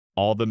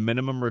All the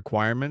minimum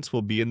requirements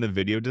will be in the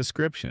video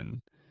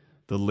description.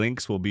 The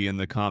links will be in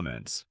the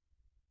comments.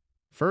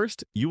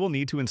 First, you will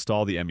need to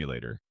install the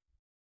emulator.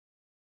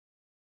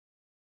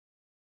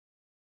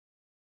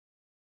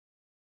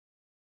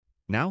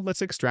 Now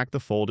let's extract the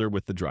folder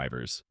with the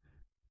drivers.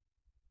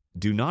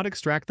 Do not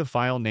extract the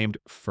file named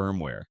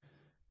firmware,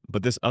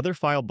 but this other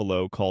file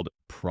below called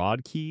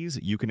prod keys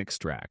you can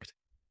extract.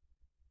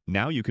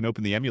 Now you can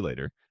open the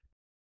emulator.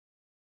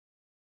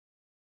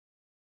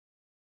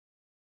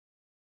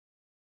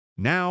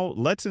 Now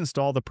let's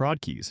install the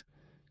prod keys.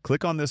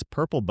 Click on this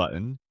purple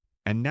button,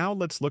 and now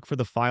let's look for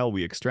the file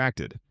we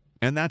extracted.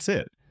 And that's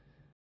it.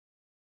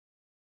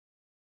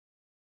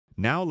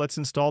 Now let's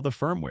install the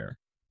firmware.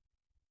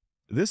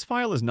 This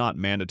file is not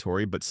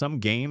mandatory, but some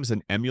games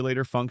and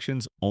emulator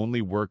functions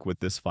only work with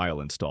this file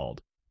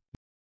installed.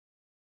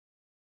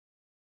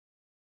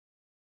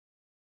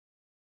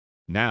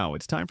 Now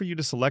it's time for you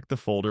to select the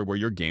folder where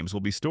your games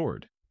will be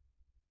stored.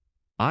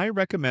 I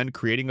recommend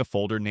creating a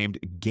folder named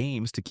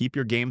Games to keep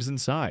your games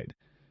inside.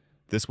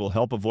 This will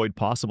help avoid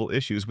possible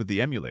issues with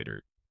the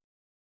emulator.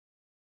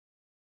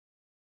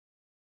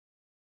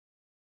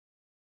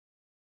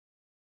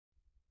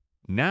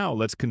 Now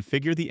let's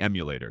configure the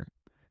emulator.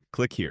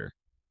 Click here.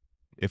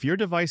 If your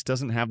device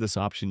doesn't have this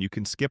option, you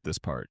can skip this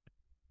part.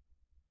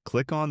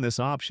 Click on this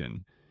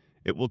option.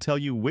 It will tell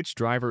you which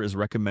driver is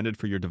recommended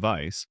for your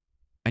device,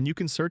 and you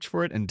can search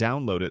for it and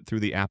download it through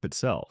the app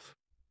itself.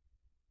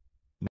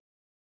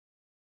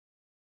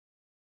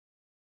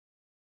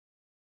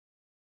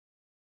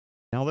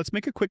 Now let's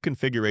make a quick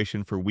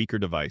configuration for weaker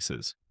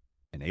devices.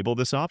 Enable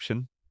this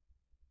option.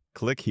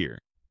 Click here.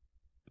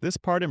 This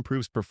part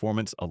improves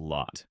performance a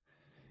lot.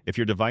 If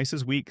your device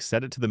is weak,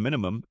 set it to the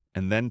minimum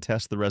and then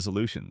test the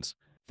resolutions.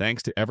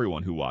 Thanks to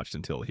everyone who watched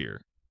until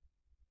here.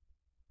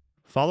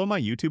 Follow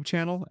my YouTube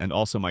channel and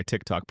also my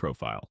TikTok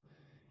profile.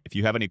 If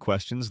you have any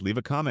questions, leave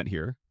a comment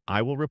here.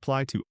 I will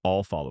reply to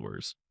all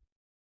followers.